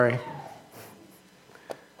Sorry.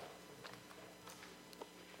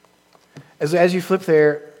 As you flip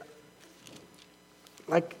there,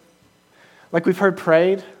 like we've heard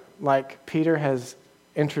prayed, like Peter has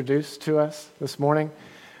introduced to us this morning,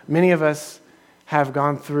 many of us have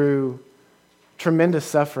gone through tremendous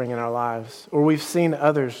suffering in our lives, or we've seen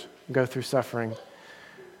others go through suffering.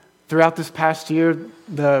 Throughout this past year,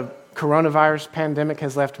 the coronavirus pandemic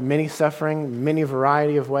has left many suffering, many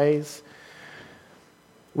variety of ways.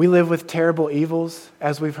 We live with terrible evils,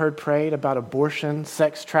 as we've heard prayed, about abortion,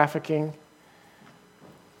 sex trafficking,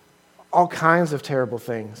 all kinds of terrible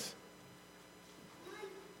things.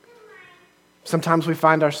 Sometimes we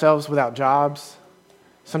find ourselves without jobs.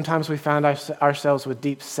 Sometimes we find ourselves with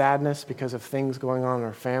deep sadness because of things going on in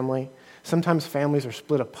our family. Sometimes families are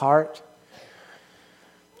split apart.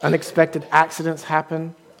 Unexpected accidents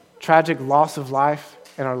happen. Tragic loss of life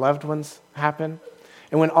and our loved ones happen.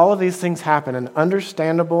 And when all of these things happen, an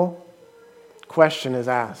understandable question is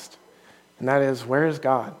asked, and that is, where is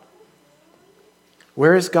God?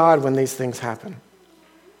 Where is God when these things happen?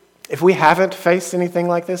 If we haven't faced anything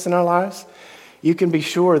like this in our lives, you can be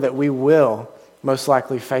sure that we will most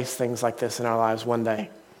likely face things like this in our lives one day.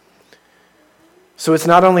 So it's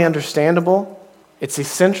not only understandable, it's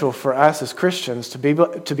essential for us as Christians to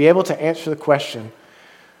be able to answer the question,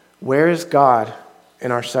 where is God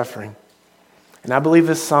in our suffering? And I believe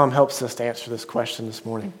this psalm helps us to answer this question this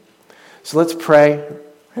morning. So let's pray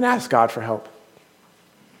and ask God for help.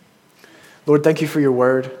 Lord, thank you for your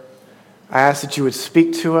word. I ask that you would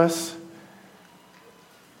speak to us.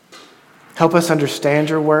 Help us understand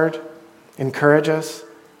your word. Encourage us.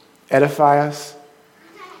 Edify us.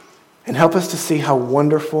 And help us to see how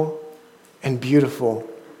wonderful and beautiful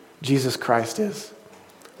Jesus Christ is.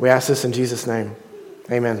 We ask this in Jesus' name.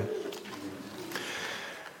 Amen.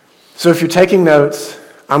 So if you're taking notes,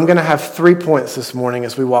 I'm going to have 3 points this morning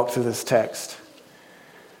as we walk through this text.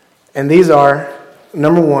 And these are,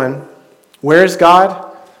 number 1, where is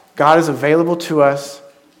God? God is available to us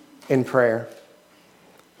in prayer.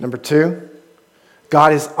 Number 2,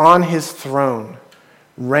 God is on his throne,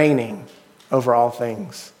 reigning over all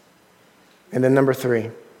things. And then number 3,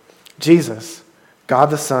 Jesus, God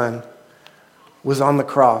the Son, was on the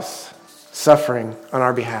cross, suffering on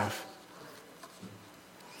our behalf.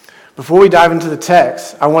 Before we dive into the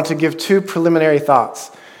text, I want to give 2 preliminary thoughts.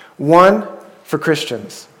 One, for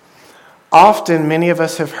Christians. Often, many of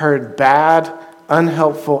us have heard bad,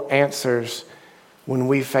 unhelpful answers when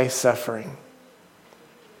we face suffering.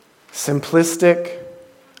 Simplistic,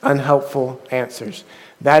 unhelpful answers.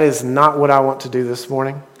 That is not what I want to do this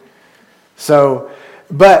morning.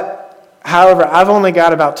 However, I've only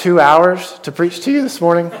got about 2 hours to preach to you this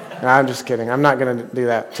morning. No, I'm just kidding. I'm not going to do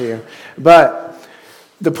that to you. But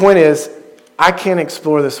the point is, I can't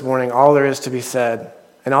explore this morning all there is to be said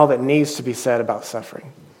and all that needs to be said about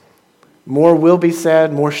suffering. More will be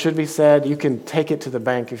said, more should be said. You can take it to the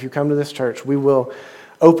bank. If you come to this church, we will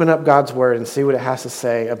open up God's word and see what it has to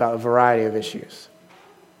say about a variety of issues.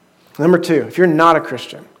 Number 2, if you're not a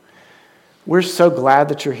Christian, we're so glad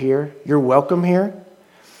that you're here. You're welcome here.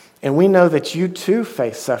 And we know that you too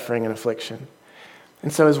face suffering and affliction.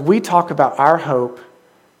 And so as we talk about our hope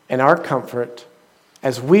and our comfort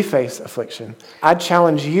as we face affliction, I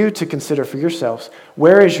challenge you to consider for yourselves,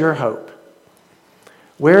 where is your hope?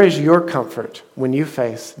 Where is your comfort when you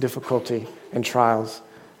face difficulty and trials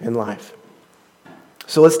in life?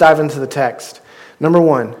 So let's dive into the text. Number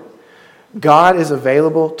 1, God is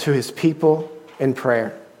available to his people in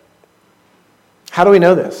prayer. How do we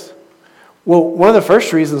know this? Well, one of the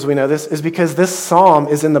first reasons we know this is because this psalm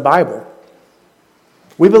is in the Bible.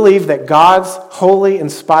 We believe that God's holy,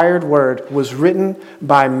 inspired word was written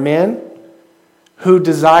by men who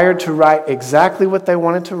desired to write exactly what they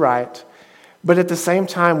wanted to write, but at the same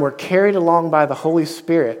time were carried along by the Holy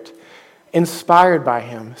Spirit, inspired by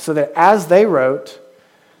him, so that as they wrote,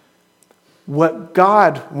 what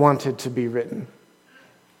God wanted to be written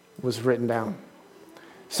was written down.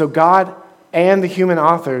 So God and the human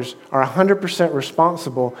authors are 100%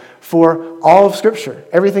 responsible for all of Scripture,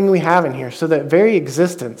 everything we have in here. So that very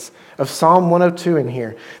existence of Psalm 102 in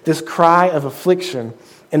here, this cry of affliction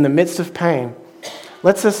in the midst of pain,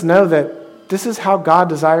 lets us know that this is how God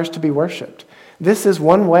desires to be worshiped. This is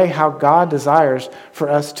one way how God desires for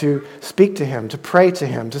us to speak to him, to pray to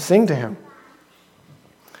him, to sing to him.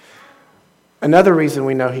 Another reason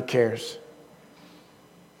we know he cares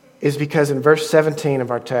is because in verse 17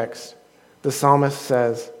 of our text, the psalmist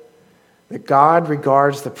says that God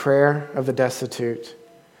regards the prayer of the destitute,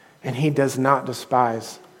 and he does not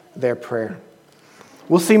despise their prayer.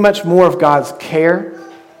 We'll see much more of God's care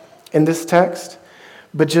in this text,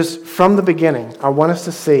 But just from the beginning, I want us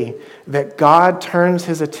to see that God turns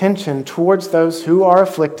his attention towards those who are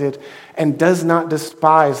afflicted and does not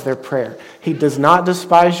despise their prayer. He does not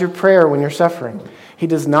despise your prayer when you're suffering. He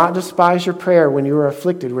does not despise your prayer when you are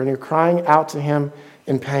afflicted, when you're crying out to him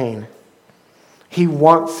in pain. He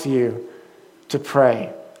wants you to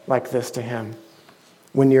pray like this to him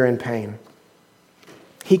when you're in pain.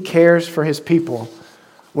 He cares for his people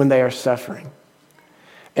when they are suffering.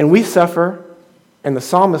 And we suffer, and the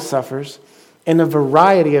psalmist suffers, in a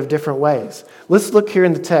variety of different ways. Let's look here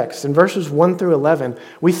in the text. In verses 1 through 11,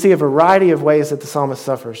 we see a variety of ways that the psalmist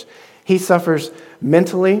suffers. He suffers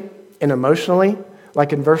mentally and emotionally,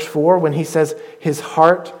 like in verse 4, when he says his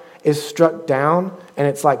heart is struck down and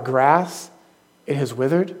it's like grass, it has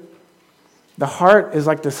withered. The heart is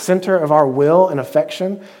like the center of our will and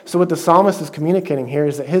affection. So what the psalmist is communicating here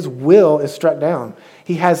is that his will is struck down.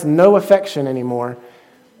 He has no affection anymore.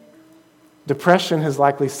 Depression has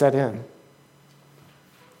likely set in.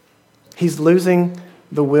 He's losing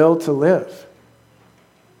the will to live.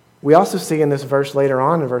 We also see in this verse later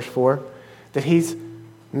on in verse 4 that he's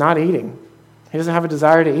not eating. He doesn't have a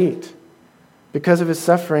desire to eat. Because of his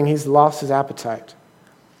suffering, he's lost his appetite.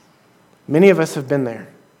 Many of us have been there.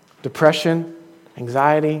 Depression,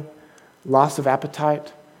 anxiety, loss of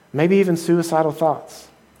appetite, maybe even suicidal thoughts.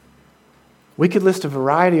 We could list a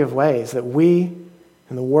variety of ways that we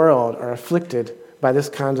in the world are afflicted by this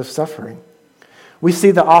kind of suffering. We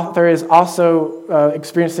see the author is also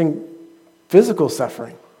experiencing physical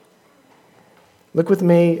suffering. Look with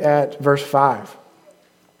me at verse 5.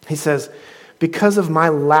 He says, "Because of my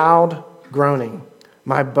loud groaning,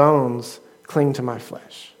 my bones cling to my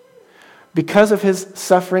flesh." Because of his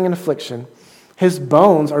suffering and affliction, his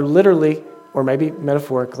bones are literally, or maybe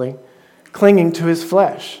metaphorically, clinging to his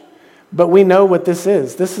flesh. But we know what this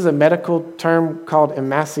is. This is a medical term called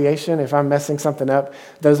emaciation. If I'm messing something up,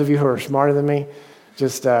 those of you who are smarter than me,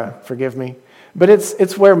 just forgive me. But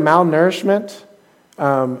it's where malnourishment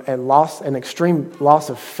and extreme loss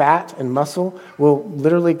of fat and muscle will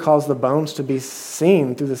literally cause the bones to be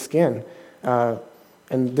seen through the skin.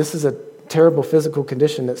 And this is a terrible physical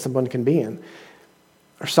condition that someone can be in.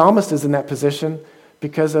 Our psalmist is in that position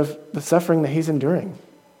because of the suffering that he's enduring.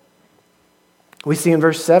 We see in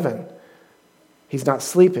verse 7, he's not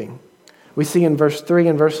sleeping. We see in verse 3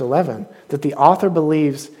 and verse 11 that the author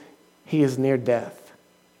believes he is near death.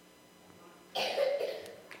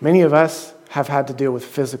 Many of us have had to deal with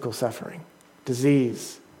physical suffering,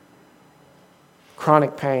 disease,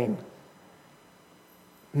 chronic pain,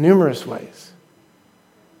 numerous ways.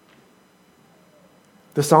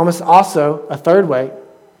 The psalmist also, a third way,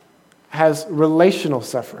 has relational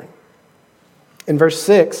suffering. In verse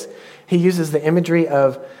 6, he uses the imagery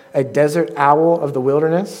of a desert owl of the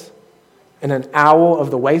wilderness and an owl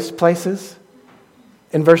of the waste places.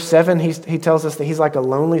 In verse 7, he tells us that he's like a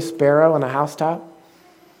lonely sparrow on a housetop.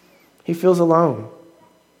 He feels alone.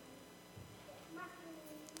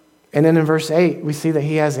 And then in verse 8, we see that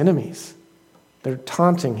he has enemies. They're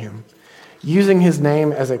taunting him, using his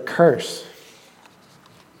name as a curse.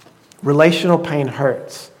 Relational pain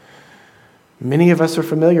hurts. Many of us are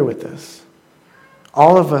familiar with this.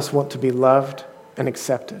 All of us want to be loved and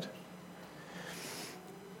accepted.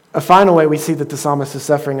 A final way we see that the psalmist is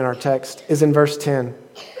suffering in our text is in verse 10.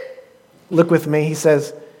 Look with me. He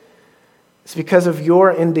says, "It's because of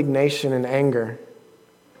your indignation and anger,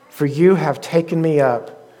 for you have taken me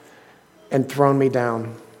up and thrown me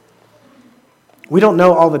down." We don't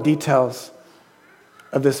know all the details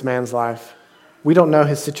of this man's life. We don't know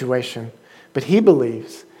his situation, but he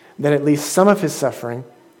believes that at least some of his suffering,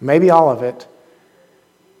 maybe all of it,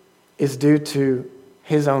 is due to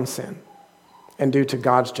his own sin and due to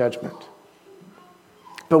God's judgment.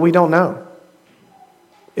 But we don't know.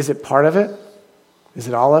 Is it part of it? Is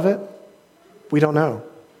it all of it? We don't know.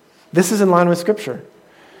 This is in line with Scripture.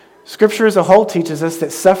 Scripture as a whole teaches us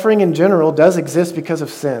that suffering in general does exist because of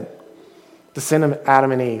sin, the sin of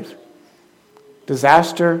Adam and Eve.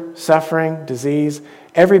 Disaster, suffering, disease,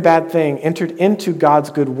 every bad thing entered into God's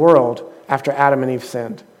good world after Adam and Eve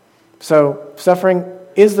sinned. So suffering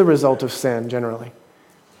is the result of sin generally.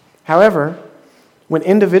 However, when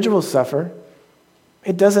individuals suffer,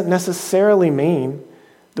 it doesn't necessarily mean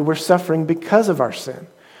that we're suffering because of our sin.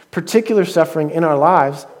 Particular suffering in our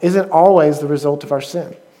lives isn't always the result of our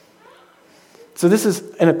sin. So this is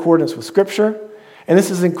in accordance with Scripture, and this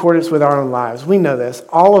is in accordance with our own lives. We know this.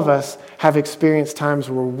 All of us have experienced times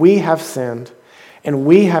where we have sinned and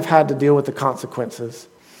we have had to deal with the consequences.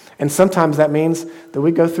 And sometimes that means that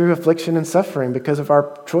we go through affliction and suffering because of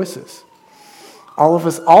our choices. All of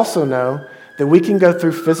us also know that we can go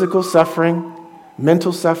through physical suffering,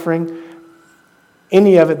 mental suffering,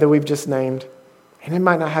 any of it that we've just named, and it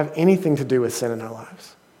might not have anything to do with sin in our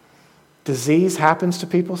lives. Disease happens to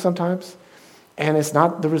people sometimes, and it's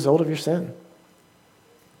not the result of your sin.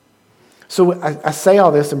 So I say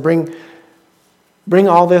all this and bring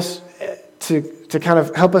all this to kind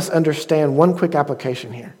of help us understand one quick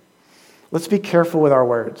application here. Let's be careful with our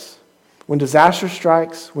words. When disaster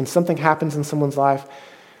strikes, when something happens in someone's life,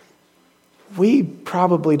 we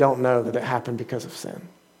probably don't know that it happened because of sin.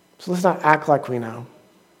 So let's not act like we know.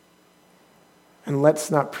 And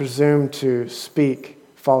let's not presume to speak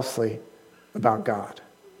falsely about God.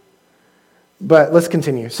 But let's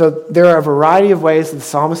continue. So there are a variety of ways that the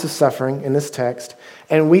psalmist is suffering in this text,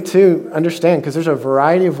 and we too understand because there's a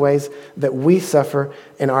variety of ways that we suffer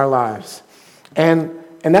in our lives. And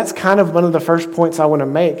that's kind of one of the first points I want to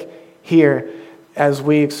make here as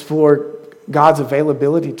we explore God's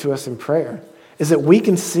availability to us in prayer, is that we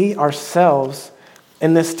can see ourselves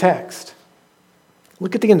in this text.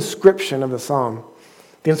 Look at the inscription of the psalm.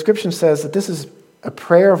 The inscription says that this is a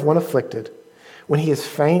prayer of one afflicted when he is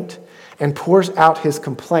faint and pours out his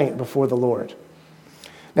complaint before the Lord.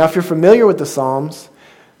 Now, if you're familiar with the Psalms,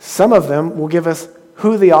 some of them will give us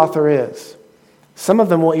who the author is. Some of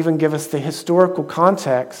them will even give us the historical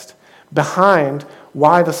context behind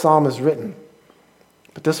why the psalm is written.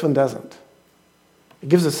 But this one doesn't. It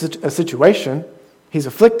gives us a situation. He's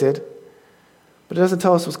afflicted, but it doesn't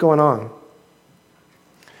tell us what's going on.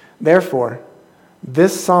 Therefore,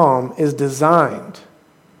 this psalm is designed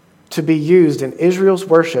to be used in Israel's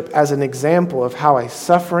worship as an example of how a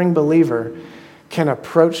suffering believer can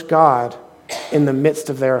approach God in the midst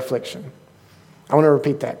of their affliction. I want to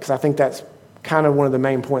repeat that because I think that's kind of one of the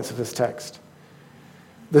main points of this text.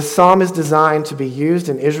 The psalm is designed to be used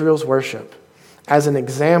in Israel's worship as an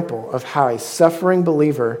example of how a suffering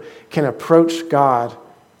believer can approach God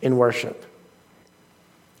in worship.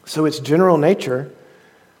 So its general nature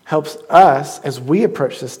helps us, as we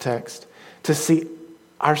approach this text, to see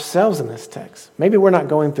ourselves in this text. Maybe we're not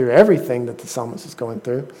going through everything that the psalmist is going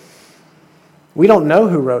through. We don't know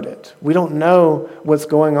who wrote it. We don't know what's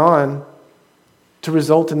going on to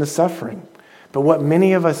result in the suffering. But what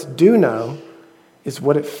many of us do know is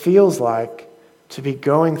what it feels like to be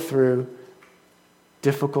going through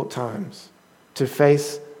difficult times, to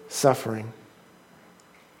face suffering.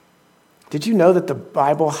 Did you know that the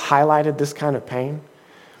Bible highlighted this kind of pain?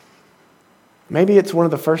 Maybe it's one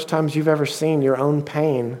of the first times you've ever seen your own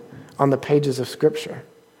pain on the pages of Scripture.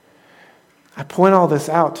 I point all this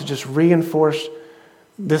out to just reinforce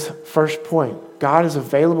this first point. God is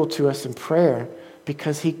available to us in prayer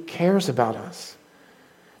because he cares about us.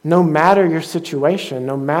 No matter your situation,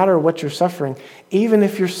 no matter what you're suffering, even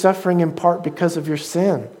if you're suffering in part because of your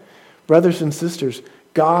sin, brothers and sisters,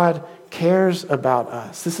 God cares about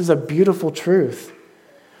us. This is a beautiful truth.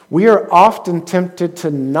 We are often tempted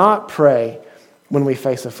to not pray when we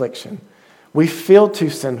face affliction. We feel too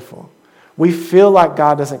sinful. We feel like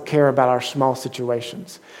God doesn't care about our small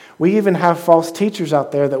situations. We even have false teachers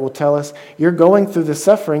out there that will tell us, you're going through this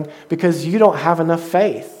suffering because you don't have enough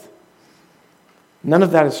faith. None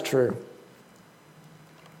of that is true.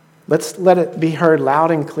 Let's let it be heard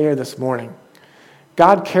loud and clear this morning.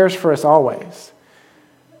 God cares for us always.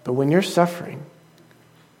 But when you're suffering,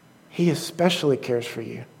 he especially cares for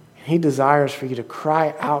you. He desires for you to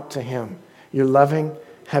cry out to him, your loving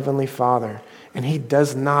Heavenly Father. And he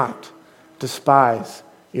does not despise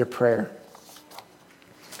your prayer.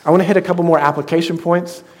 I want to hit a couple more application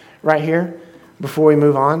points right here before we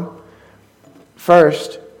move on.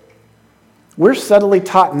 First, we're subtly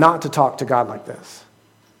taught not to talk to God like this.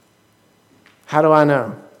 How do I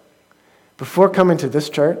know? Before coming to this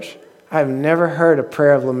church, I've never heard a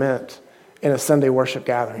prayer of lament in a Sunday worship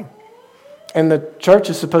gathering. And the church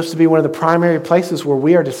is supposed to be one of the primary places where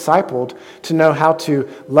we are discipled to know how to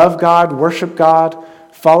love God, worship God,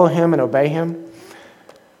 follow him, and obey him.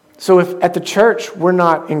 So if at the church we're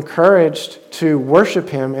not encouraged to worship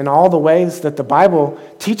him in all the ways that the Bible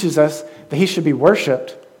teaches us that he should be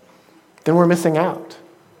worshiped, then we're missing out.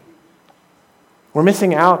 We're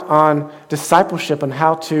missing out on discipleship on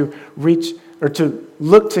how to reach or to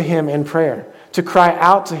look to him in prayer, to cry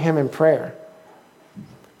out to him in prayer.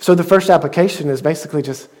 So the first application is basically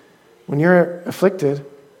just when you're afflicted,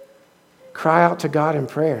 cry out to God in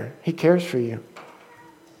prayer. He cares for you.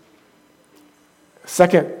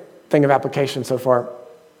 Second thing of application so far,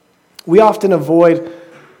 we often avoid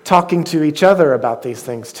talking to each other about these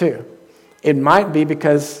things too. It might be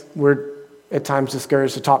because we're at times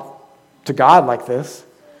discouraged to talk to God like this.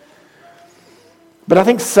 But I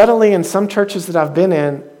think subtly in some churches that I've been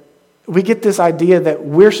in, we get this idea that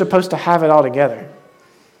we're supposed to have it all together.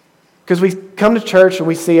 Because we come to church and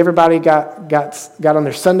we see everybody got on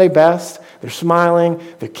their Sunday best. They're smiling.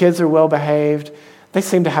 Their kids are well behaved. They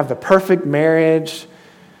seem to have the perfect marriage.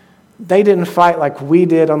 They didn't fight like we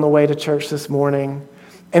did on the way to church this morning.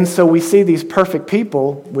 And so we see these perfect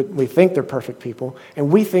people. We think they're perfect people.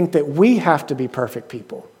 And we think that we have to be perfect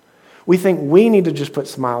people. We think we need to just put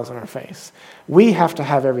smiles on our face. We have to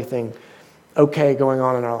have everything okay going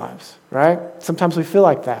on in our lives, right? Sometimes we feel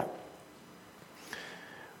like that.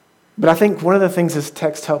 But I think one of the things this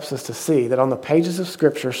text helps us to see, that on the pages of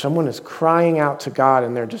Scripture, someone is crying out to God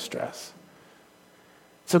in their distress.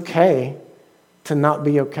 It's okay to not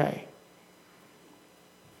be okay.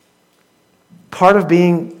 Part of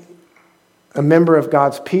being a member of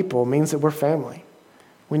God's people means that we're family.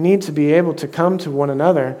 We need to be able to come to one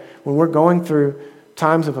another when we're going through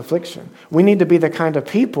times of affliction. We need to be the kind of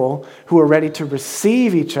people who are ready to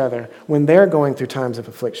receive each other when they're going through times of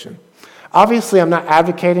affliction. Obviously, I'm not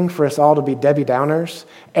advocating for us all to be Debbie Downers.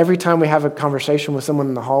 Every time we have a conversation with someone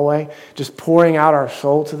in the hallway, just pouring out our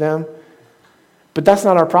soul to them. But that's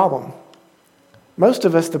not our problem. Most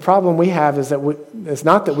of us, the problem we have is that it's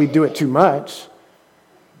not that we do it too much.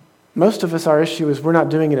 Most of us, our issue is we're not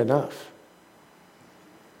doing it enough.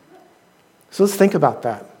 So let's think about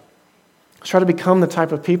that. Let's try to become the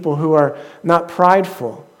type of people who are not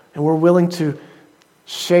prideful and we're willing to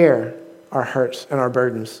share our hurts and our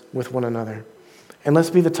burdens with one another. And let's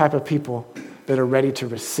be the type of people that are ready to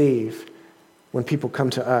receive when people come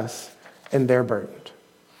to us and they're burdened.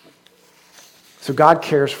 So God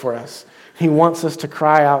cares for us. He wants us to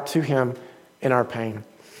cry out to Him in our pain.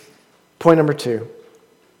 Point number 2.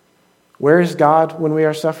 Where is God when we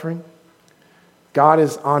are suffering? God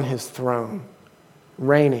is on His throne,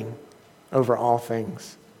 reigning over all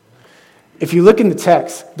things. If you look in the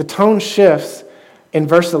text, the tone shifts in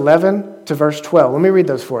verse 11 to verse 12. Let me read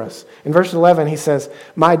those for us. In verse 11, he says,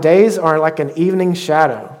 "My days are like an evening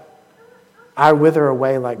shadow. I wither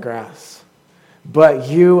away like grass. But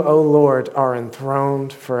you, O Lord, are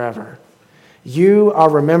enthroned forever. You are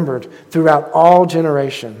remembered throughout all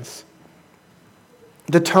generations."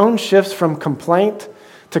 The tone shifts from complaint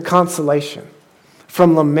to consolation,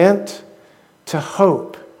 from lament to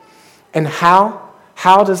hope. And how?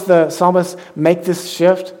 How does the psalmist make this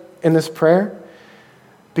shift in this prayer?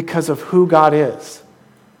 Because of who God is.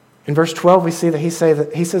 In verse 12, we see that he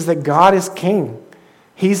says that God is king.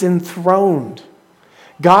 He's enthroned.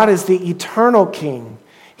 God is the eternal king.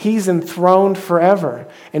 He's enthroned forever.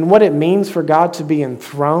 And what it means for God to be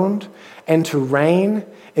enthroned and to reign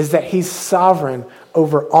is that He's sovereign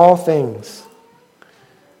over all things.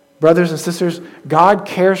 Brothers and sisters, God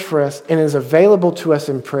cares for us and is available to us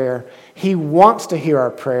in prayer. He wants to hear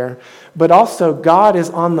our prayer, but also God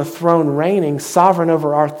is on the throne reigning, sovereign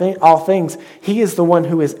over all things. He is the one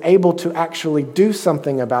who is able to actually do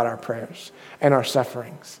something about our prayers and our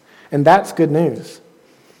sufferings. And that's good news.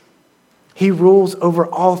 He rules over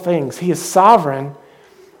all things. He is sovereign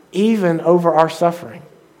even over our suffering.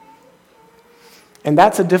 And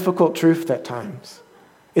that's a difficult truth at times.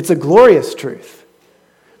 It's a glorious truth.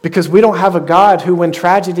 Because we don't have a God who, when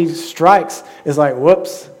tragedy strikes, is like,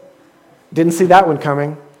 whoops, didn't see that one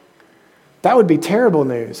coming. That would be terrible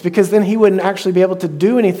news, because then He wouldn't actually be able to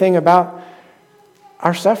do anything about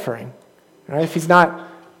our suffering, right? If He's not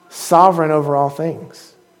sovereign over all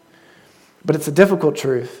things. But it's a difficult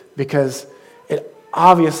truth because it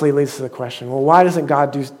obviously leads to the question, well, why doesn't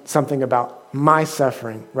God do something about my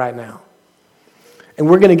suffering right now? And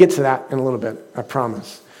we're going to get to that in a little bit, I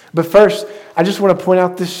promise. But first, I just want to point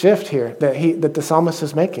out this shift here that the psalmist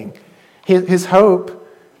is making. His hope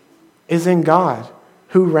is in God,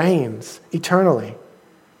 who reigns eternally.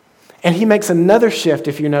 And he makes another shift,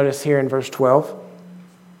 if you notice here in verse 12.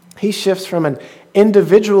 He shifts from an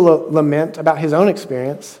individual lament about his own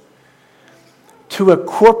experience to a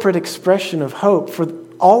corporate expression of hope for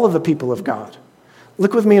all of the people of God.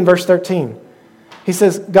 Look with me in verse 13. He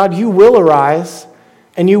says, God, you will arise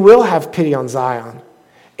and you will have pity on Zion.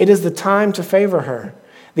 It is the time to favor her,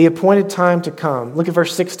 the appointed time to come. Look at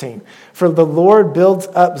verse 16. For the Lord builds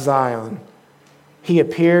up Zion. He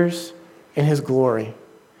appears in His glory.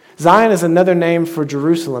 Zion is another name for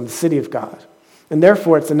Jerusalem, the city of God. And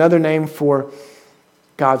therefore, it's another name for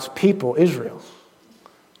God's people, Israel.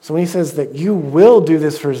 So when He says that you will do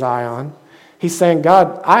this for Zion, He's saying,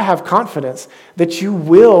 God, I have confidence that you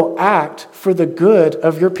will act for the good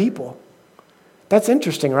of your people. That's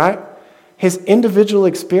interesting, right? His individual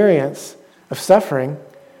experience of suffering,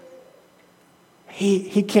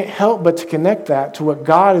 he can't help but to connect that to what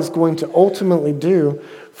God is going to ultimately do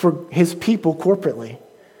for His people corporately.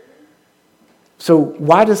 So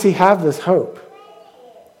why does he have this hope?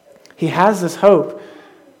 He has this hope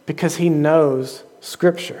because he knows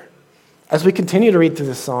Scripture. As we continue to read through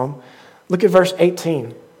this psalm, look at verse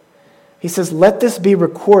 18. He says, "Let this be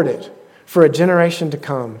recorded for a generation to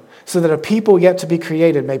come, so that a people yet to be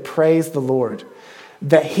created may praise the Lord,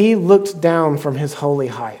 that he looked down from his holy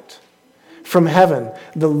height. From heaven,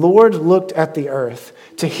 the Lord looked at the earth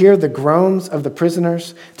to hear the groans of the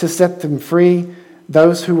prisoners, to set them free,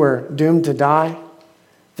 those who were doomed to die,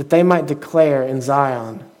 that they might declare in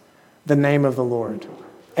Zion the name of the Lord,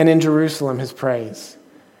 and in Jerusalem his praise,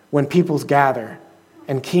 when peoples gather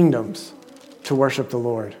and kingdoms to worship the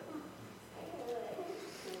Lord."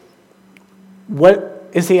 What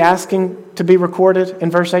is he asking to be recorded in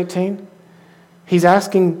verse 18? He's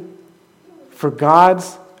asking for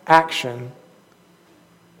God's action,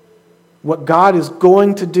 what God is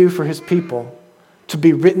going to do for his people, to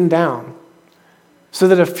be written down so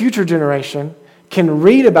that a future generation can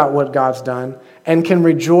read about what God's done and can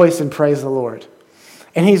rejoice and praise the Lord.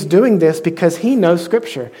 And he's doing this because he knows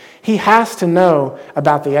Scripture. He has to know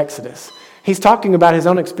about the Exodus. He's talking about his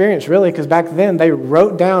own experience, really, because back then they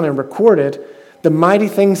wrote down and recorded the mighty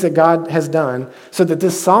things that God has done so that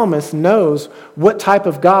this psalmist knows what type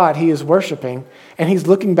of God he is worshiping. And he's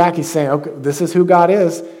looking back, he's saying, okay, this is who God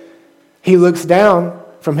is. He looks down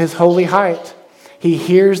from his holy height. He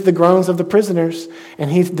hears the groans of the prisoners,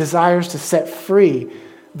 and he desires to set free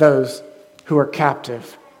those who are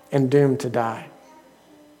captive and doomed to die.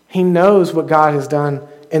 He knows what God has done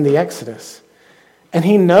in the Exodus. And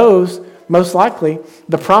he knows, most likely,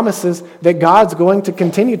 the promises that God's going to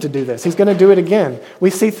continue to do this. He's going to do it again.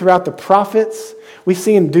 We see throughout the prophets, we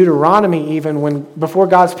see in Deuteronomy even, before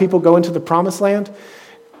God's people go into the promised land,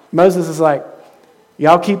 Moses is like,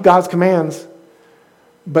 y'all keep God's commands,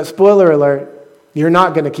 but spoiler alert, you're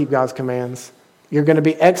not going to keep God's commands. You're going to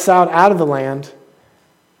be exiled out of the land,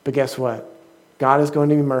 but guess what? God is going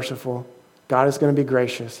to be merciful. God is going to be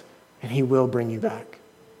gracious, and he will bring you back.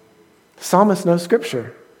 The psalmist knows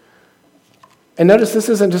Scripture. And notice this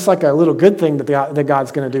isn't just like a little good thing that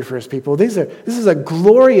God's going to do for his people. This is a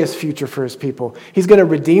glorious future for his people. He's going to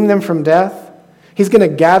redeem them from death. He's going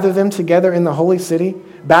to gather them together in the holy city,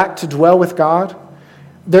 back to dwell with God,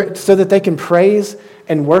 so that they can praise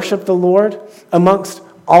and worship the Lord amongst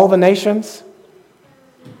all the nations.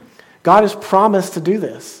 God has promised to do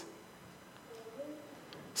this.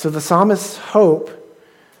 So the psalmist's hope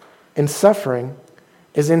in suffering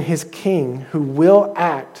is in his King who will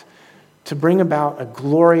act to bring about a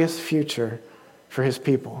glorious future for his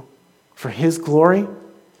people, for his glory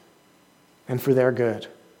and for their good.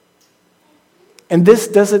 And this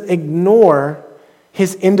doesn't ignore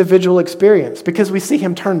his individual experience, because we see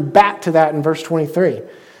him turn back to that in verse 23.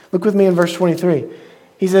 Look with me in verse 23.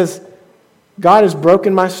 He says, "God has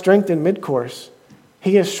broken my strength in mid-course.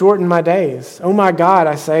 He has shortened my days. Oh my God,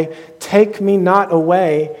 I say, take me not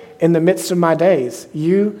away in the midst of my days,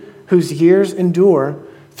 you whose years endure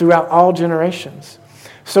throughout all generations."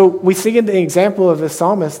 So we see in the example of the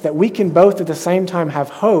psalmist that we can both at the same time have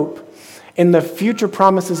hope in the future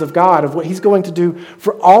promises of God, of what he's going to do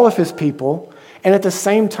for all of his people, and at the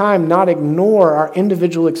same time not ignore our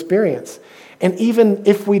individual experience. And even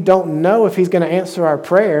if we don't know if he's going to answer our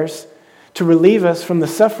prayers to relieve us from the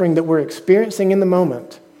suffering that we're experiencing in the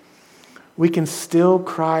moment, we can still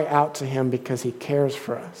cry out to him because he cares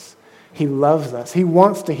for us. He loves us. He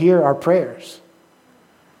wants to hear our prayers.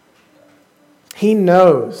 He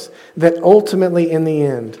knows that ultimately in the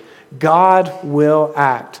end, God will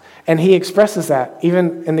act. And he expresses that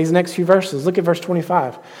even in these next few verses. Look at verse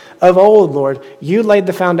 25. "Of old, Lord, you laid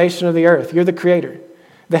the foundation of the earth. You're the creator.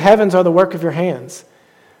 The heavens are the work of your hands.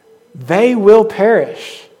 They will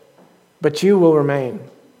perish, but you will remain.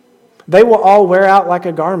 They will all wear out like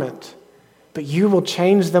a garment, but you will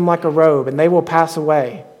change them like a robe, and they will pass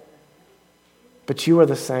away. But you are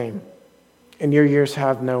the same, and your years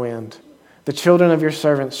have no end. The children of your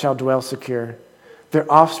servants shall dwell secure. Their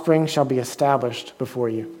offspring shall be established before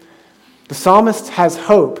you." The psalmist has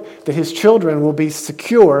hope that his children will be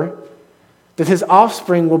secure, that his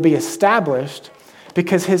offspring will be established,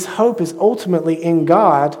 because his hope is ultimately in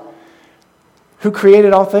God, who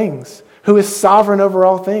created all things, who is sovereign over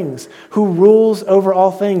all things, who rules over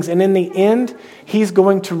all things. And in the end, he's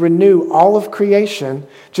going to renew all of creation,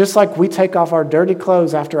 just like we take off our dirty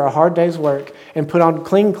clothes after a hard day's work and put on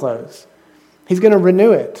clean clothes. He's going to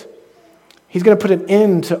renew it. He's going to put an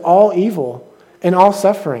end to all evil and all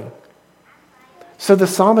suffering. So the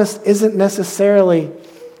psalmist isn't necessarily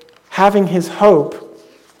having his hope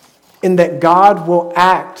in that God will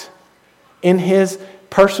act in his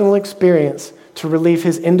personal experience to relieve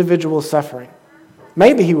his individual suffering.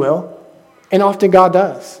 Maybe he will, and often God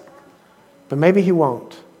does, but maybe he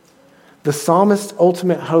won't. The psalmist's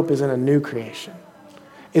ultimate hope is in a new creation,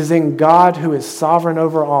 is in God who is sovereign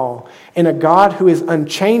over all, in a God who is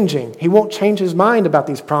unchanging. He won't change his mind about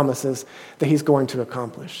these promises that he's going to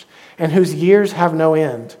accomplish, and whose years have no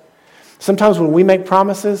end. Sometimes when we make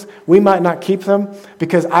promises, we might not keep them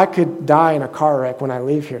because I could die in a car wreck when I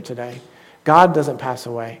leave here today. God doesn't pass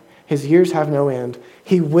away. His years have no end.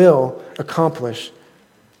 He will accomplish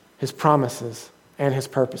his promises and his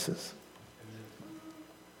purposes.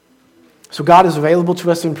 So God is available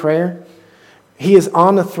to us in prayer. He is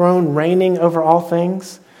on the throne, reigning over all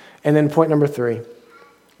things. And then point number 3,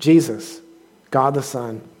 Jesus, God the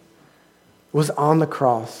Son, was on the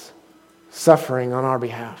cross, suffering on our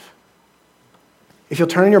behalf. If you'll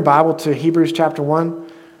turn in your Bible to Hebrews chapter 1,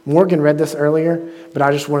 Morgan read this earlier, but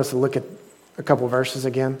I just want us to look at a couple verses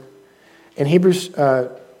again. In Hebrews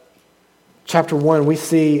chapter 1, we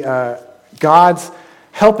see God's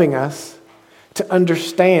helping us to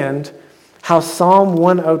understand how Psalm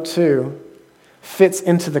 102 fits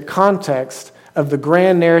into the context of the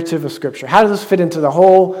grand narrative of Scripture. How does this fit into the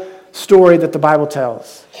whole story that the Bible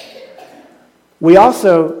tells? We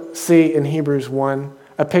also see in Hebrews 1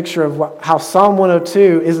 a picture of how Psalm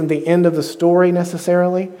 102 isn't the end of the story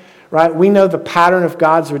necessarily, right? We know the pattern of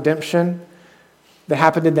God's redemption that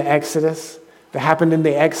happened in the Exodus, that happened in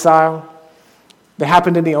the exile, that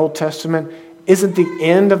happened in the Old Testament isn't the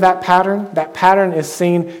end of that pattern. That pattern is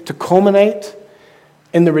seen to culminate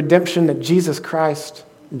in the redemption that Jesus Christ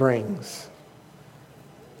brings.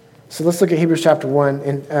 So let's look at Hebrews chapter 1.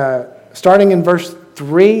 And starting in verse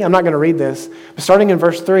 3, I'm not going to read this, but starting in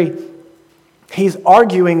verse 3, he's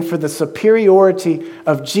arguing for the superiority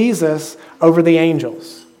of Jesus over the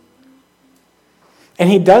angels. And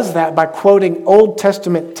he does that by quoting Old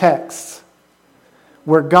Testament texts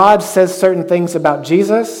where God says certain things about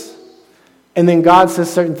Jesus, and then God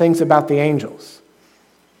says certain things about the angels.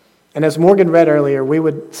 And as Morgan read earlier, we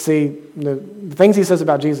would see the things he says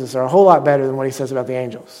about Jesus are a whole lot better than what he says about the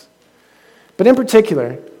angels. But in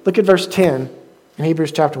particular, look at verse 10 in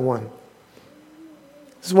Hebrews chapter 1.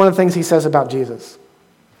 This is one of the things he says about Jesus.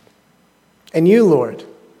 And you, Lord,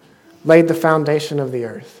 laid the foundation of the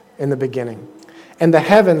earth in the beginning, and the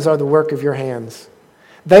heavens are the work of your hands.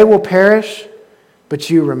 They will perish, but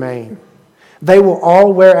you remain. They will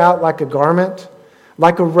all wear out like a garment.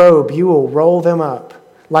 Like a robe, you will roll them up.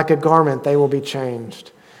 Like a garment, they will be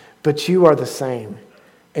changed. But you are the same,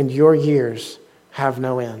 and your years have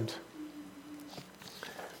no end.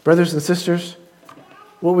 Brothers and sisters,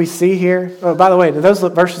 what we see here... Oh, by the way, do those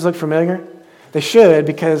verses look familiar? They should,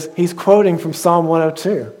 because he's quoting from Psalm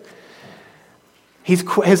 102.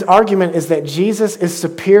 His argument is that Jesus is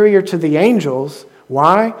superior to the angels.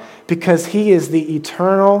 Why? Because he is the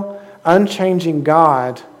eternal, unchanging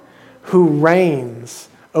God who reigns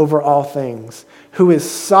over all things, who is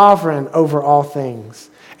sovereign over all things.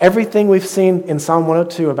 Everything we've seen in Psalm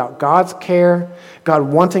 102 about God's care, God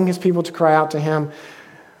wanting his people to cry out to him,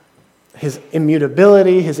 his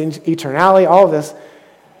immutability, his eternality, all of this,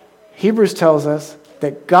 Hebrews tells us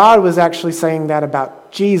that God was actually saying that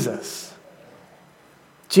about Jesus.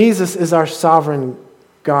 Jesus is our sovereign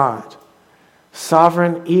God,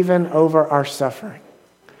 sovereign even over our suffering.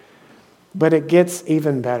 But it gets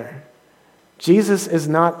even better. Jesus is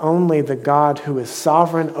not only the God who is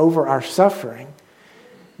sovereign over our suffering,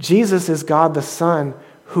 Jesus is God the Son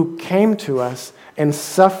who came to us and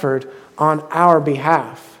suffered on our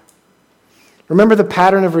behalf. Remember the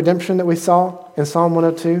pattern of redemption that we saw in Psalm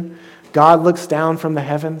 102? God looks down from the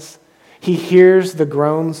heavens. He hears the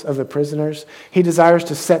groans of the prisoners. He desires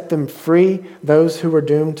to set them free, those who were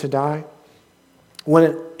doomed to die.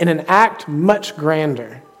 In an act much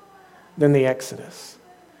grander than the Exodus,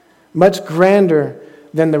 much grander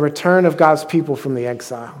than the return of God's people from the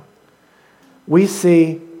exile, we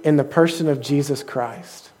see in the person of Jesus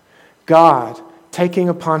Christ, God taking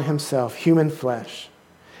upon himself human flesh,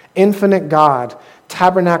 infinite God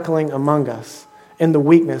tabernacling among us in the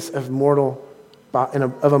weakness of a mortal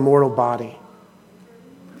body.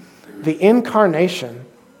 The incarnation,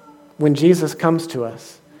 when Jesus comes to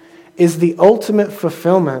us, is the ultimate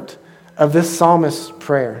fulfillment of this psalmist's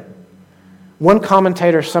prayer. One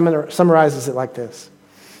commentator summarizes it like this.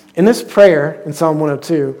 In this prayer, in Psalm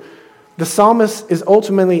 102, the psalmist is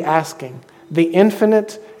ultimately asking the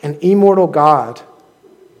infinite and immortal God,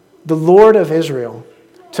 the Lord of Israel,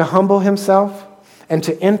 to humble himself and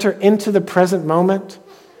to enter into the present moment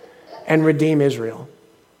and redeem Israel.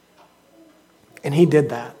 And he did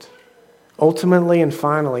that, ultimately and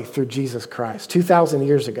finally through Jesus Christ, 2,000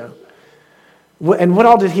 years ago. And what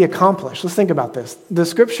all did he accomplish? Let's think about this. The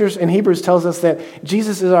scriptures in Hebrews tells us that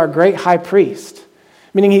Jesus is our great high priest,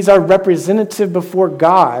 meaning he's our representative before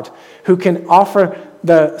God who can offer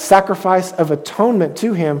the sacrifice of atonement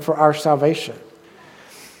to him for our salvation.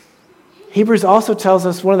 Hebrews also tells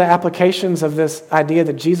us one of the applications of this idea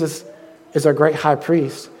that Jesus is our great high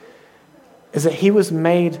priest is that he was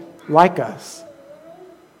made like us.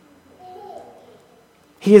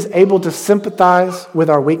 He is able to sympathize with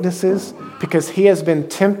our weaknesses because he has been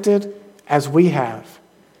tempted as we have,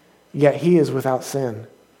 yet he is without sin.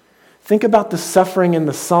 Think about the suffering in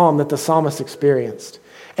the psalm that the psalmist experienced.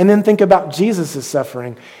 And then think about Jesus'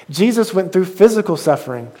 suffering. Jesus went through physical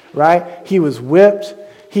suffering, right? He was whipped.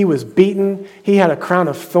 He was beaten. He had a crown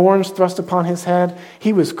of thorns thrust upon his head.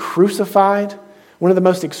 He was crucified, one of the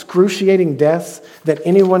most excruciating deaths that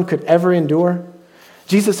anyone could ever endure.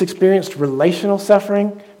 Jesus experienced relational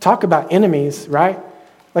suffering. Talk about enemies, right?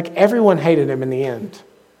 Like everyone hated him in the end.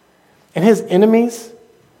 And his enemies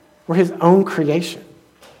were his own creation.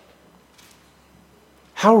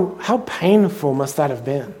 How painful must that have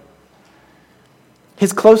been?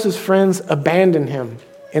 His closest friends abandoned him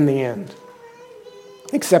in the end.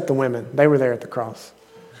 Except the women. They were there at the cross.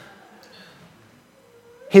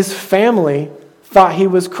 His family thought he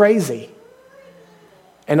was crazy.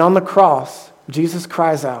 And on the cross, Jesus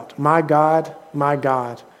cries out, my God,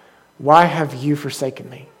 why have you forsaken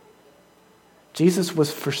me?" Jesus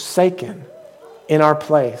was forsaken in our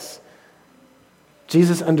place.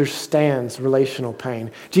 Jesus understands relational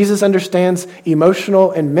pain. Jesus understands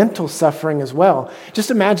emotional and mental suffering as well. Just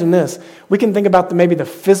imagine this. We can think about maybe the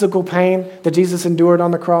physical pain that Jesus endured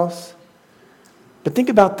on the cross. But think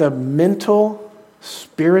about the mental,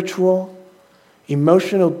 spiritual,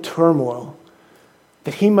 emotional turmoil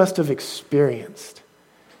that he must have experienced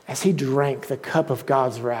as he drank the cup of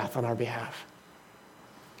God's wrath on our behalf.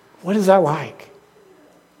 What is that like?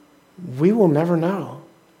 We will never know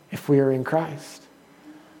if we are in Christ,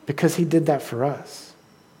 because he did that for us.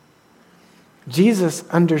 Jesus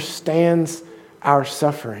understands our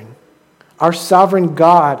suffering. Our sovereign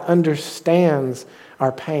God understands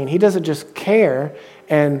our pain. He doesn't just care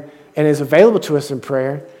and is available to us in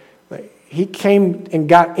prayer. He came and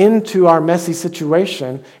got into our messy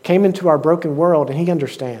situation, came into our broken world, and he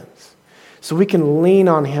understands. So we can lean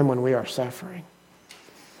on him when we are suffering.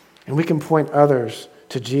 And we can point others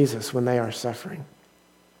to Jesus when they are suffering.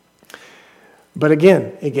 But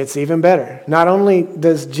again, it gets even better. Not only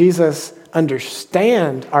does Jesus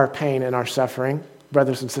understand our pain and our suffering,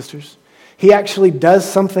 brothers and sisters, he actually does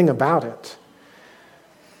something about it.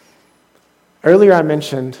 Earlier I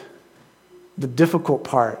mentioned the difficult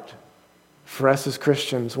part for us as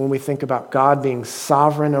Christians when we think about God being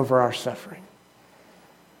sovereign over our suffering.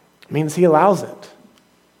 It means he allows it.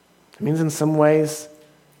 It means in some ways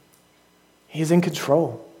he's in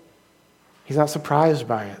control. He's not surprised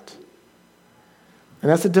by it. And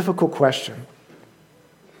that's a difficult question.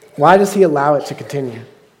 Why does he allow it to continue?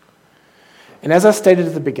 And as I stated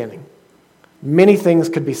at the beginning, many things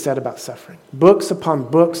could be said about suffering. Books upon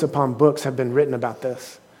books upon books have been written about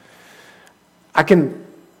this. I can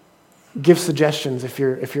give suggestions if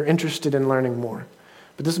you're interested in learning more.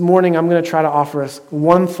 But this morning I'm going to try to offer us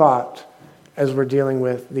one thought as we're dealing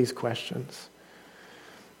with these questions.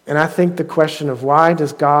 And I think the question of why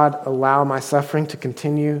does God allow my suffering to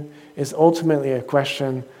continue is ultimately a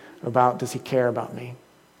question about, does he care about me?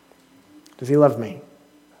 Does he love me?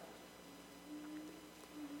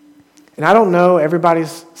 And I don't know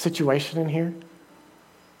everybody's situation in here.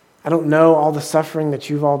 I don't know all the suffering that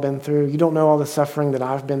you've all been through. You don't know all the suffering that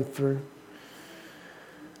I've been through.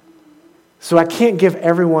 So I can't give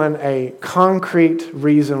everyone a concrete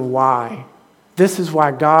reason why. This is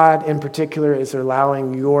why God in particular is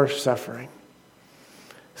allowing your suffering.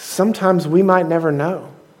 Sometimes we might never know.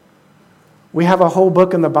 We have a whole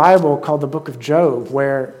book in the Bible called the book of Job,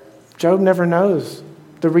 where Job never knows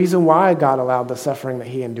the reason why God allowed the suffering that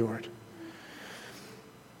he endured.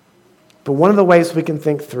 But one of the ways we can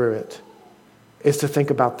think through it is to think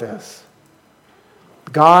about this.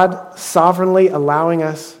 God sovereignly allowing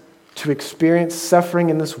us to experience suffering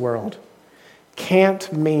in this world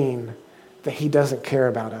can't mean that he doesn't care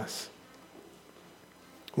about us.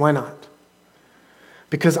 Why not?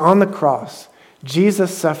 Because on the cross,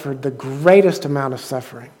 Jesus suffered the greatest amount of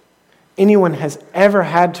suffering anyone has ever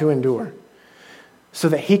had to endure so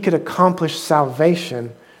that he could accomplish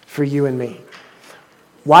salvation for you and me.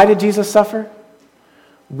 Why did Jesus suffer?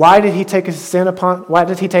 Why did he take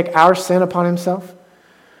our sin upon himself?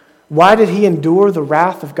 Why did he endure the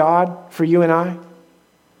wrath of God for you and I?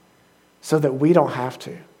 So that we don't have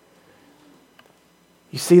to.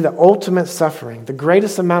 You see, the ultimate suffering, the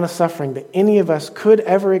greatest amount of suffering that any of us could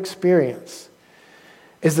ever experience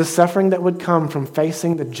is the suffering that would come from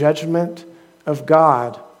facing the judgment of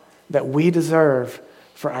God that we deserve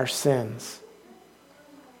for our sins.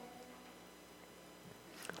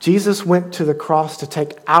 Jesus went to the cross to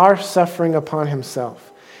take our suffering upon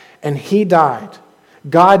himself, and he died.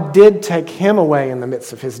 God did take him away in the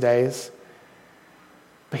midst of his days,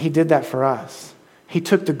 but he did that for us. He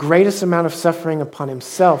took the greatest amount of suffering upon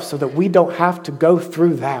himself so that we don't have to go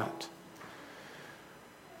through that.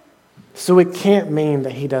 So it can't mean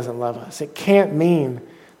that he doesn't love us. It can't mean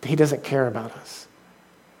that he doesn't care about us.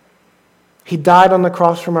 He died on the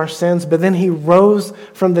cross from our sins, but then he rose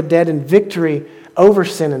from the dead in victory over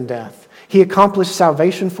sin and death. He accomplished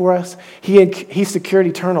salvation for us. He secured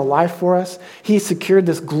eternal life for us. He secured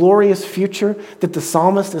this glorious future that the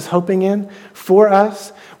psalmist is hoping in for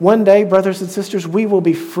us. One day, brothers and sisters, we will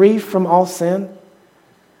be free from all sin.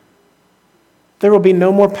 There will be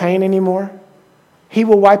no more pain anymore. He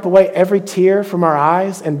will wipe away every tear from our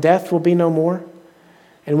eyes, and death will be no more.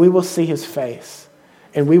 And we will see his face,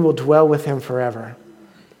 and we will dwell with him forever.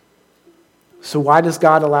 So why does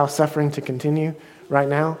God allow suffering to continue right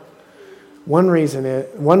now? One reason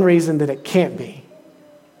that it can't be.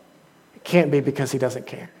 It can't be because he doesn't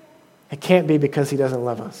care. It can't be because he doesn't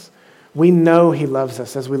love us. We know he loves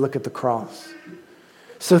us as we look at the cross.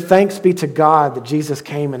 So thanks be to God that Jesus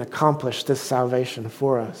came and accomplished this salvation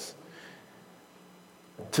for us,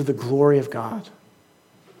 to the glory of God.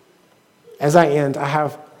 As I end, I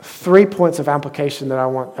have 3 points of application that I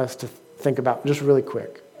want us to think about just really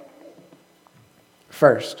quick.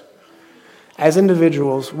 First, as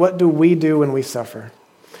individuals, what do we do when we suffer?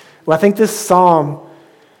 Well, I think this psalm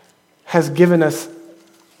has given us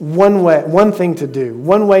one thing to do,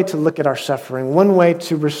 one way to look at our suffering, one way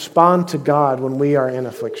to respond to God when we are in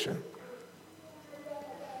affliction.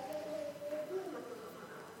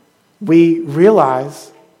 We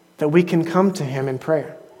realize that we can come to him in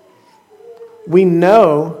prayer. We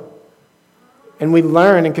know and we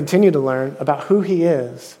learn and continue to learn about who he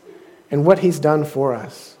is and what he's done for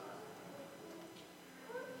us.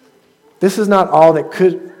 This is not all that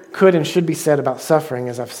could and should be said about suffering,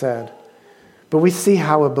 as I've said, but we see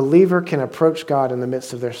how a believer can approach God in the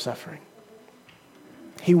midst of their suffering.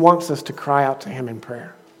 He wants us to cry out to him in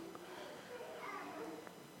prayer.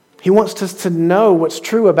 He wants us to know what's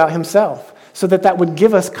true about himself so that would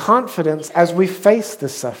give us confidence as we face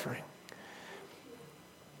this suffering.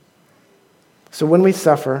 So when we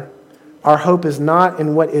suffer, our hope is not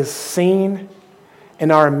in what is seen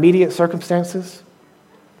in our immediate circumstances.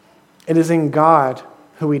 It is in God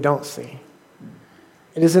who we don't see.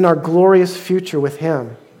 It is in our glorious future with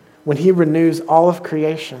him when he renews all of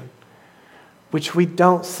creation, which we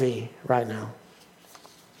don't see right now.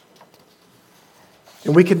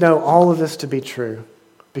 And we can know all of this to be true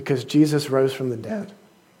because Jesus rose from the dead.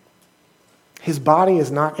 His body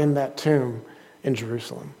is not in that tomb in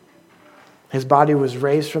Jerusalem. His body was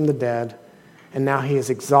raised from the dead, and now he is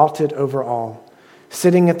exalted over all,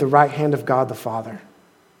 sitting at the right hand of God the Father.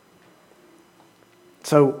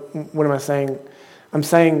 So, what am I saying? I'm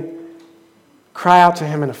saying, cry out to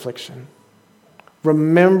him in affliction.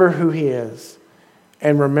 Remember who he is,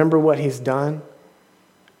 and remember what he's done,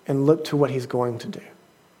 and look to what he's going to do.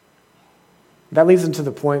 That leads into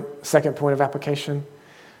the second point of application.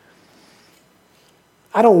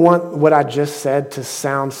 I don't want what I just said to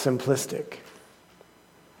sound simplistic.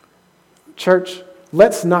 Church,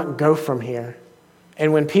 let's not go from here.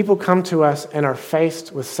 And when people come to us and are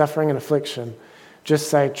faced with suffering and affliction, just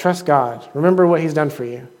say, trust God. Remember what he's done for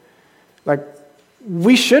you.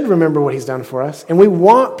 We should remember what he's done for us, and we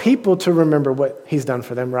want people to remember what he's done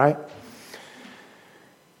for them, right?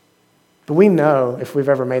 But we know, if we've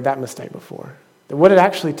ever made that mistake before, that what it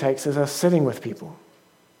actually takes is us sitting with people,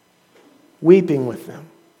 weeping with them,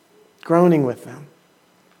 groaning with them,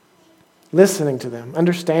 listening to them,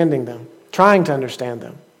 understanding them, trying to understand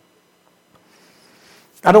them.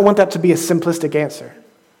 I don't want that to be a simplistic answer.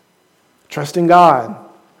 Trust in God.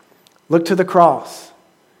 Look to the cross.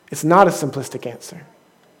 It's not a simplistic answer.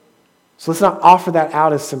 So let's not offer that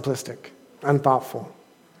out as simplistic, unthoughtful.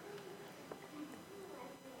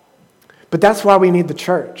 But that's why we need the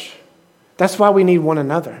church. That's why we need one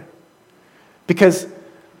another. Because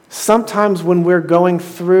sometimes when we're going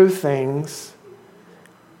through things,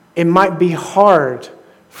 it might be hard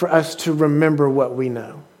for us to remember what we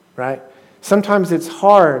know, right? Sometimes it's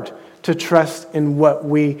hard to trust in what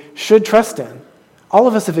we should trust in. All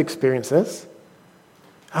of us have experienced this.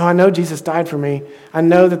 Oh, I know Jesus died for me. I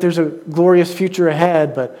know that there's a glorious future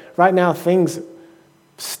ahead, but right now things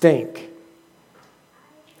stink.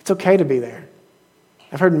 It's okay to be there.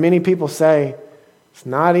 I've heard many people say, it's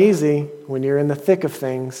not easy when you're in the thick of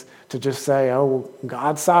things to just say, oh, well,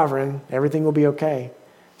 God's sovereign, everything will be okay.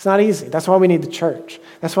 It's not easy. That's why we need the church.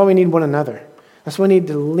 That's why we need one another. That's why we need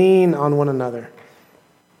to lean on one another.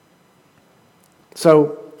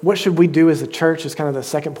 So what should we do as a church is kind of the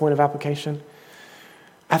second point of application.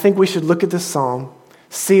 I think we should look at this psalm,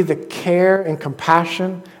 see the care and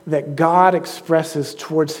compassion that God expresses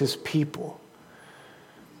towards his people.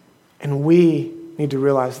 And we need to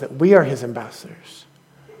realize that we are his ambassadors.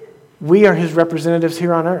 We are his representatives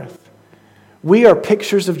here on earth. We are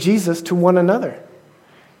pictures of Jesus to one another.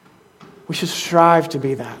 We should strive to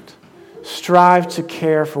be that. Strive to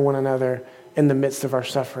care for one another in the midst of our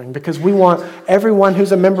suffering, because we want everyone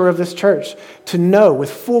who's a member of this church to know with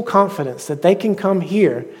full confidence that they can come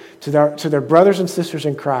here to their brothers and sisters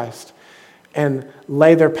in Christ and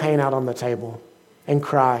lay their pain out on the table and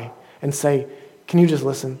cry and say, can you just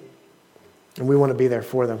listen? And we want to be there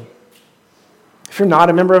for them. If you're not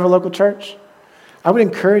a member of a local church, I would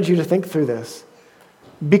encourage you to think through this.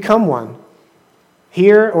 Become one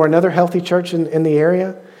here or another healthy church in the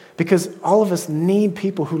area, because all of us need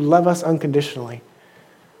people who love us unconditionally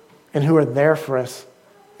and who are there for us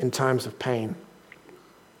in times of pain.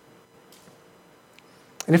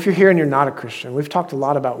 And if you're here and you're not a Christian, we've talked a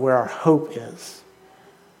lot about where our hope is.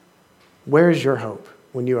 Where is your hope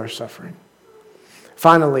when you are suffering?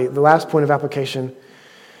 Finally, the last point of application,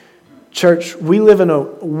 church, we live in a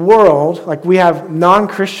world, like we have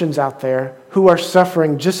non-Christians out there who are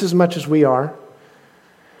suffering just as much as we are.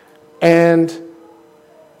 And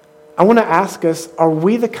I want to ask us, are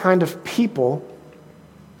we the kind of people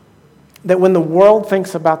that when the world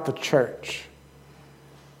thinks about the church,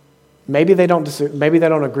 maybe they don't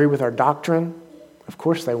agree with our doctrine? Of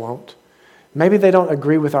course they won't. Maybe they don't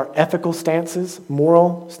agree with our ethical stances,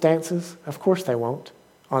 moral stances. Of course they won't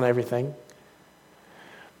on everything.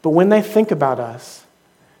 But when they think about us,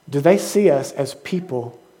 do they see us as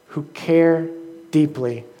people who care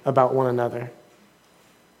deeply about one another?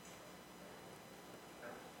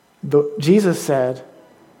 Jesus said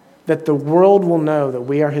that the world will know that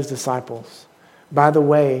we are his disciples by the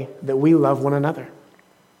way that we love one another.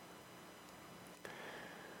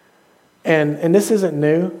 And this isn't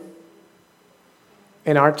new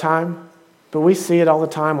in our time, but we see it all the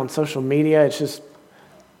time on social media. It's just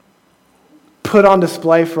put on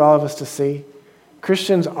display for all of us to see.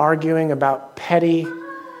 Christians arguing about petty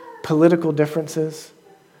political differences,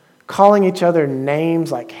 calling each other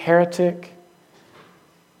names like heretic,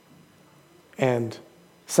 and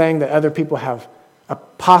saying that other people have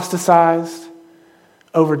apostatized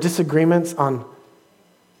over disagreements on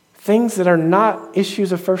things that are not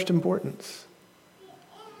issues of first importance.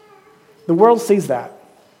 The world sees that.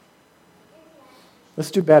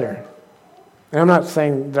 Let's do better. And I'm not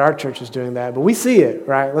saying that our church is doing that, but we see it,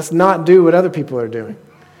 right? Let's not do what other people are doing.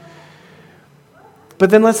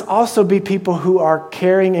 But then let's also be people who are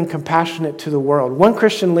caring and compassionate to the world. One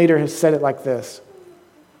Christian leader has said it like this: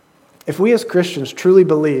 if we as Christians truly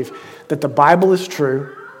believe that the Bible is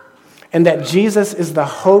true and that Jesus is the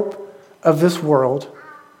hope of this world,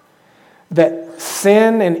 that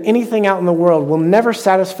sin and anything out in the world will never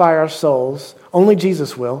satisfy our souls, only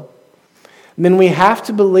Jesus will, then we have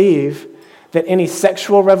to believe that any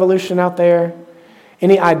sexual revolution out there,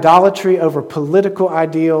 any idolatry over political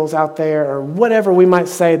ideals out there, or whatever we might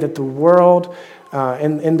say that the world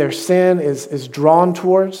in their sin is drawn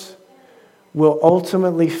towards, will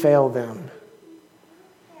ultimately fail them.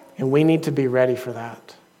 And we need to be ready for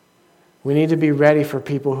that. We need to be ready for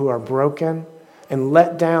people who are broken and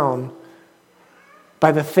let down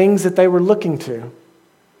by the things that they were looking to.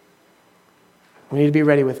 We need to be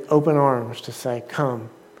ready with open arms to say, come,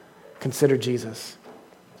 consider Jesus.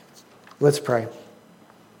 Let's pray.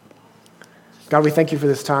 God, we thank you for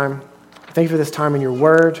this time. Thank you for this time in your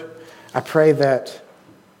word. I pray that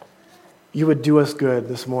you would do us good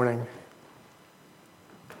this morning.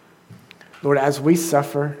 Lord, as we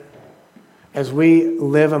suffer, as we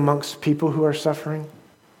live amongst people who are suffering,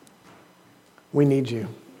 we need you.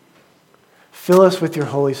 Fill us with your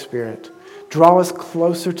Holy Spirit. Draw us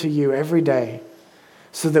closer to you every day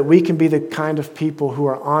so that we can be the kind of people who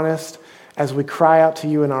are honest as we cry out to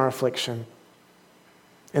you in our affliction,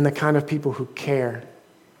 and the kind of people who care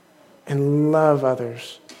and love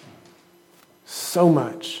others so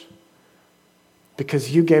much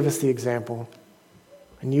because you gave us the example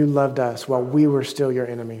and you loved us while we were still your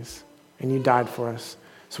enemies, and you died for us.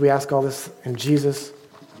 So we ask all this in Jesus'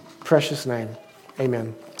 precious name.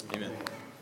 Amen. Amen.